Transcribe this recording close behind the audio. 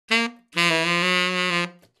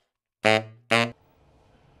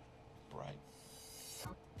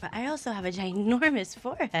But I also have a ginormous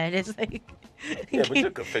forehead. It's like... Yeah, but you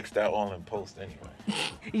could fix that all in post anyway.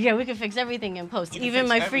 Yeah, we can fix everything in post. You can Even fix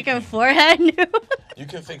my everything. freaking forehead. You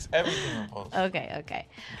can fix everything in post. Okay. Okay.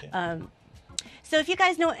 So if you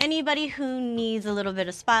guys know anybody who needs a little bit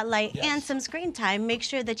of spotlight Yes. and some screen time, make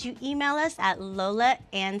sure that you email us at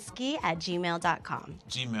lolaandski@gmail.com.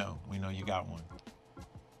 Gmail, we know you got one.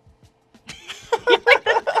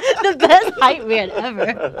 The best hype man ever.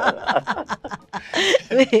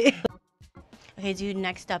 Okay, dude,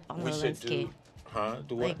 next up on We Lola should Ski.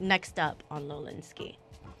 Do what? Like, next up on Lola Ski.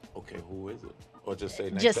 Okay, who is it? Or just say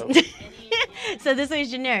next Just up? So this way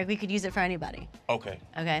is generic. We could use it for anybody. Okay.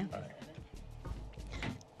 Okay? All right.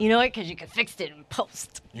 You know what? Because you can fix it in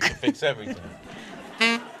post. You can fix everything.